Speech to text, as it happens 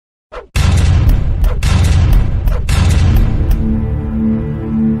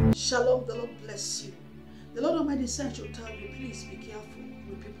he said, I should tell you, please be careful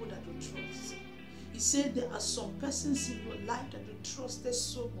with people that you trust. He said there are some persons in your life that you trusted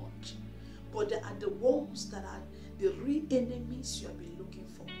so much, but they are the ones that are the real enemies you have been looking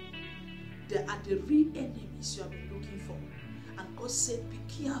for. They are the real enemies you have been looking for. And God said, be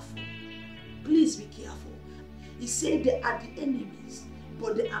careful. Please be careful. He said they are the enemies,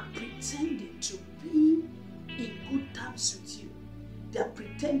 but they are pretending to be in good terms with you. They are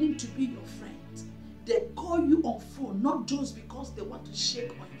pretending to be your friends. They call you on phone, not just because they want to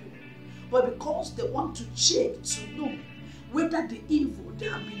shake on you, but because they want to check to know whether the evil they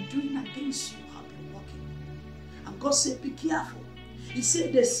have been doing against you have been working. And God said, be careful. He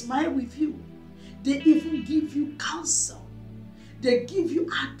said they smile with you. They even give you counsel. They give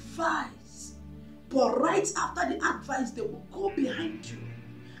you advice. But right after the advice, they will go behind you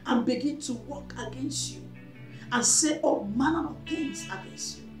and begin to work against you and say all manner of things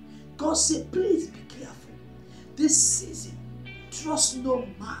against you. God said, please be careful. This season, trust no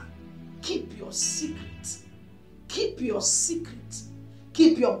man. Keep your secret. Keep your secret.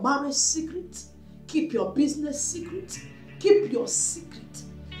 Keep your marriage secret. Keep your business secret. Keep your secret.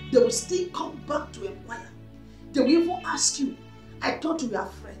 They will still come back to inquire. They will even ask you, I thought we were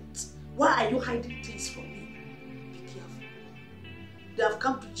friends. Why are you hiding things from me? Be careful. They have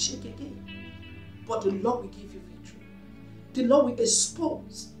come to check again. But the Lord will give you victory. The Lord will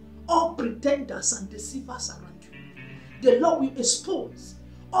expose all pretenders and deceivers around you. The Lord will expose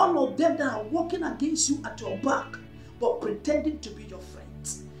all of them that are working against you at your back, but pretending to be your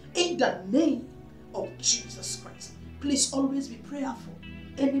friends. In the name of Jesus Christ. Please always be prayerful.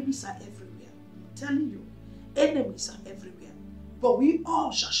 Enemies are everywhere. I'm telling you, enemies are everywhere. But we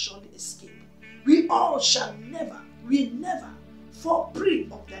all shall surely escape. We all shall never fall prey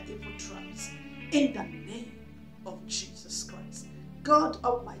of their evil traps. In the name of Jesus Christ. God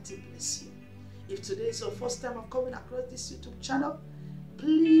Almighty bless you. If today is your first time of coming across this YouTube channel,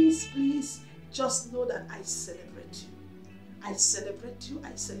 please just know that I celebrate you. I celebrate you.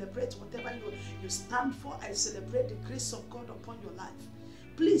 I celebrate whatever you stand for. I celebrate the grace of God upon your life.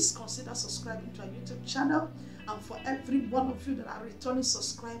 Please consider subscribing to our YouTube channel. And for every one of you that are returning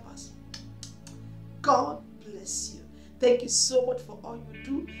subscribers, God bless you. Thank you so much for all you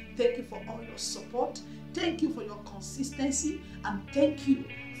do. Thank you for all your support. Thank you for your consistency. And thank you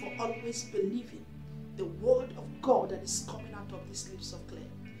for always believing the word of God that is coming out of these lips of clay.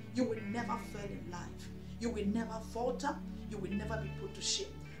 You will never fail in life. You will never falter. You will never be put to shame.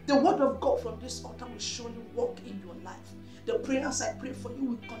 The word of God from this altar will surely work in your life. The prayers I pray for you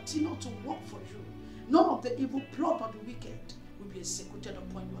will continue to work for you. None of the evil plot of the wicked will be executed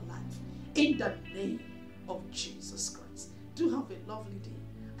upon your life. In the name of Jesus Christ. Do have a lovely day.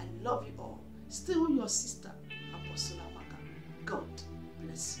 I love you all. Still your sister,